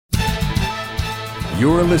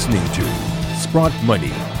You're listening to Sprott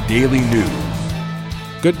Money Daily News.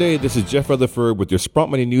 Good day, this is Jeff Rutherford with your Sprott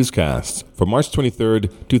Money newscast for March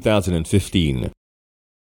 23rd, 2015.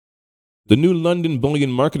 The new London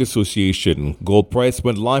Bullion Market Association gold price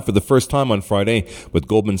went live for the first time on Friday, with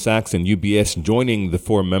Goldman Sachs and UBS joining the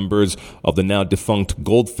four members of the now defunct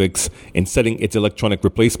Goldfix in setting its electronic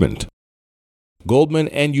replacement. Goldman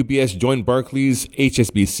and UBS joined Barclays,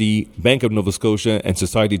 HSBC, Bank of Nova Scotia, and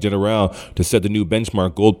Societe Generale to set the new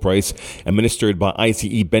benchmark gold price administered by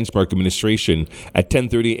ICE Benchmark Administration at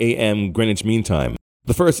 10:30 a.m. Greenwich Mean Time.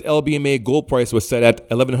 The first LBMA gold price was set at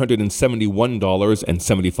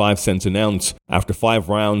 $1,171.75 an ounce after 5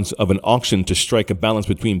 rounds of an auction to strike a balance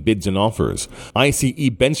between bids and offers. ICE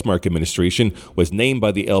Benchmark Administration was named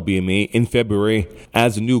by the LBMA in February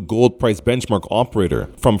as the new gold price benchmark operator.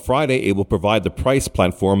 From Friday, it will provide the price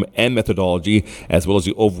platform and methodology as well as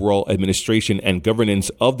the overall administration and governance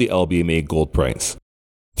of the LBMA gold price.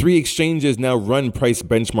 3 exchanges now run price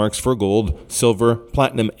benchmarks for gold, silver,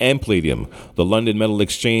 platinum, and palladium. The London Metal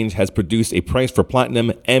Exchange has produced a price for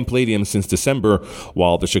platinum and palladium since December,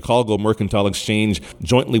 while the Chicago Mercantile Exchange,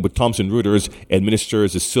 jointly with Thomson Reuters,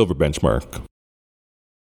 administers the silver benchmark.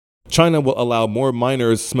 China will allow more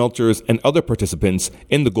miners, smelters, and other participants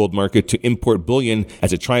in the gold market to import bullion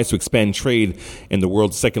as it tries to expand trade in the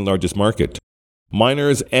world's second largest market.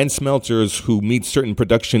 Miners and smelters who meet certain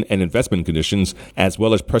production and investment conditions, as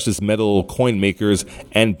well as precious metal coin makers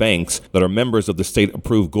and banks that are members of the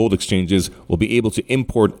state-approved gold exchanges, will be able to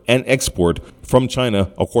import and export from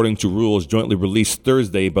China, according to rules jointly released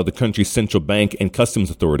Thursday by the country's central bank and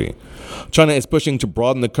customs authority. China is pushing to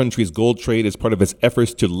broaden the country's gold trade as part of its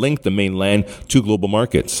efforts to link the mainland to global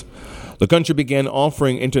markets. The country began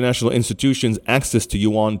offering international institutions access to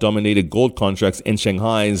yuan-dominated gold contracts in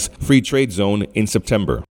Shanghai's free trade zone in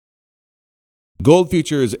September. Gold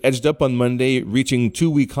futures edged up on Monday, reaching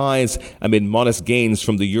 2-week highs amid modest gains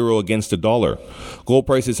from the euro against the dollar. Gold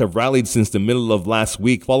prices have rallied since the middle of last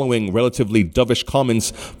week following relatively dovish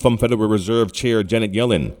comments from Federal Reserve Chair Janet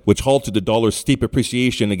Yellen, which halted the dollar's steep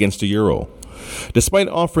appreciation against the euro. Despite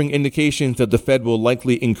offering indications that the Fed will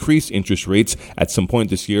likely increase interest rates at some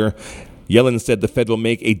point this year, Yellen said the Fed will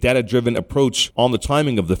make a data-driven approach on the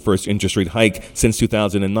timing of the first interest rate hike since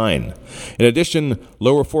 2009. In addition,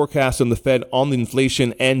 lower forecasts on the Fed on the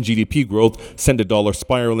inflation and GDP growth sent the dollar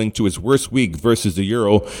spiraling to its worst week versus the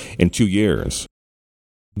euro in 2 years.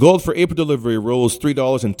 Gold for April delivery rose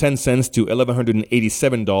 $3.10 to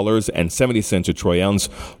 $1,187.70 a troy ounce,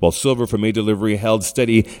 while silver for May delivery held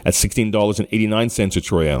steady at $16.89 a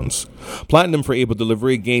troy ounce. Platinum for April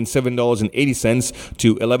delivery gained $7.80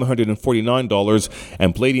 to $1,149,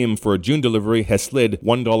 and palladium for June delivery has slid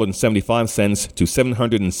 $1.75 to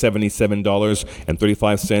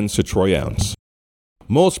 $777.35 a troy ounce.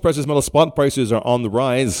 Most precious metal spot prices are on the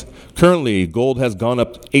rise. Currently, gold has gone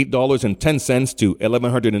up $8.10 to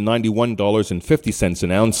 $1,191.50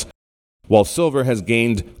 an ounce, while silver has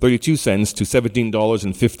gained 32 cents to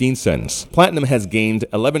 $17.15. Platinum has gained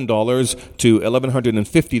 $11 to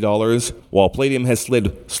 $1,150, while palladium has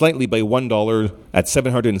slid slightly by $1 at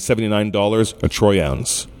 $779 a troy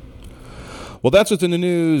ounce. Well, that's what's in the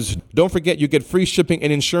news. Don't forget you get free shipping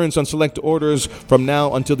and insurance on select orders from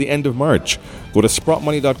now until the end of March. Go to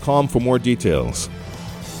SprottMoney.com for more details.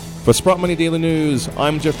 For Sprott Money Daily News,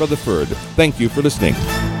 I'm Jeff Rutherford. Thank you for listening.